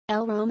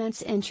El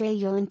romance entre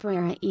Yulen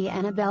Pereira y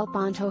Anabel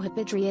Pantoja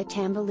podría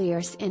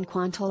tambalirse en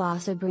cuanto la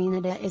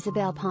sobrina de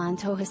Isabel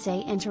Pantoja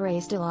se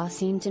enteres de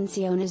las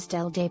intenciones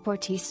del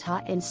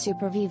deportista en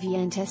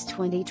Supervivientes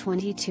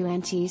 2022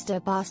 antes de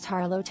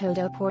bastarlo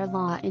todo por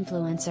la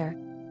influencer.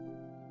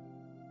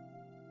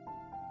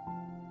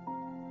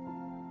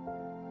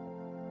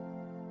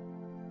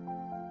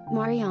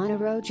 Mariana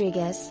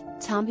Rodríguez,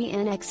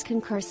 también ex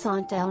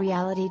concursante del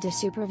reality de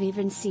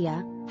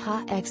supervivencia,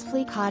 ha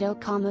explicado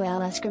cómo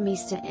el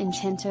esgrimista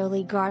intentó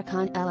ligar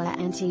con ella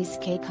antes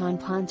que con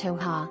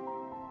Pantoja.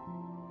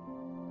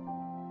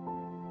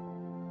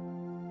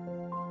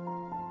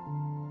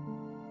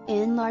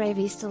 En la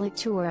revista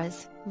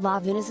Lecturas, la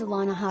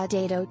venezolana ha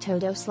dado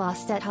todos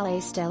los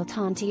detalles del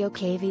tonteo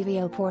que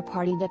vivió por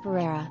parte de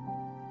Pereira.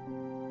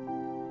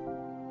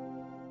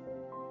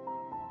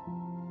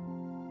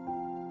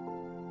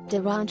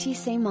 Durante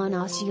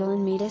semanas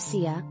Yulen me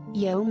decía,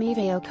 yo me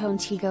veo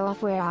contigo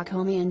afuera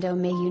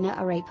comiéndome una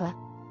arepa.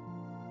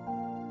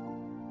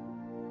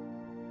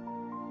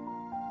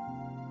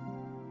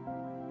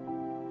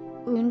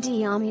 Un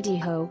día me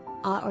dijo,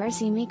 ahora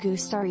si me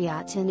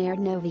gustaría tener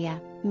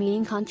novia, me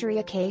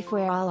encantaría que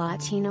fuera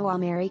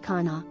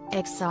latinoamericana,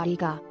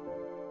 exótica.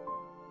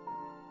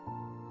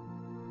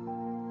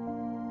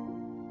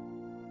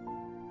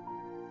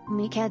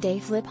 Me quedé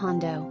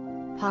flipando.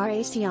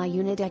 Parecía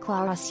una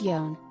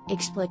declaración,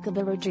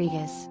 explicaba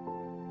Rodríguez.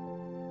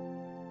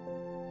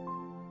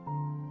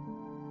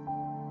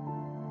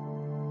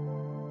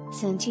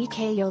 Sentí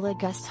que yo le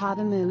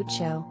gustaba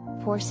mucho,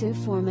 por su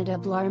forma de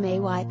hablarme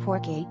y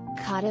porque,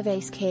 cada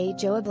vez que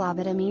yo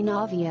hablaba de mi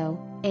novio,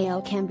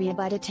 él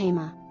cambiaba de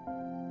tema.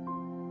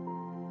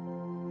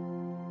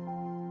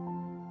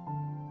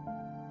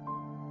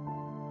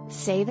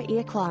 Se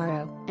veía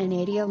claro,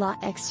 añadió la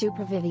ex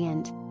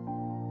superviviente.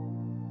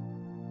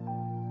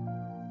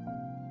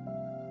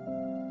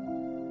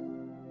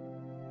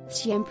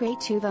 Siempre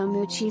tuvo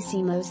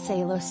muchísimos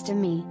celos de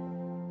mí.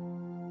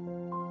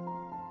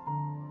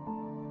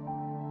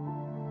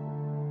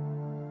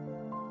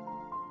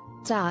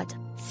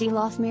 Si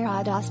las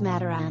miradas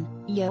mataran,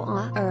 yo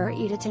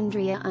ahorita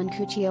tendría un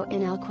cuchillo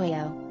en el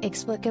cuello,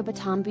 explicaba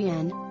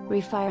también,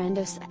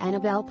 refiriéndose a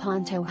Anabel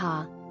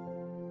Pantoja.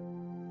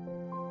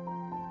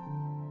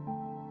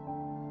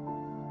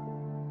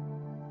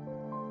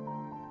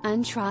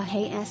 Un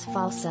traje es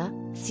falsa,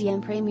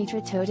 siempre me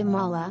trató de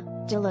mala,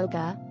 de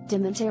loca, de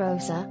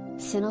mentirosa,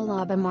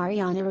 señalaba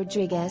Mariana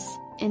Rodríguez,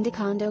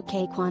 indicando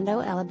que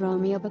cuando ella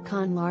bromeaba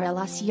con la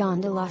relación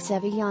de la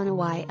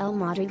sevillana y el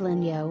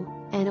madrileño,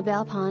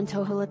 Anabel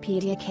Pantoja le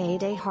pedía que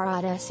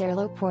dejara de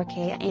hacerlo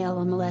porque a él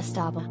le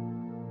molestaba.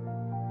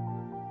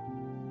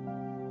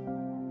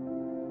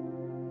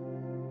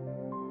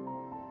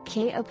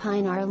 ¿Qué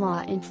opinar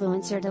la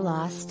influencer de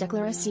las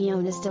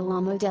declaraciones de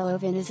la modelo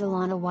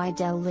venezolana y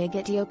del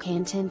ligatio que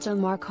intentó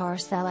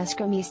marcarse el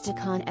esgrimista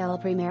con el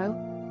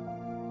primero?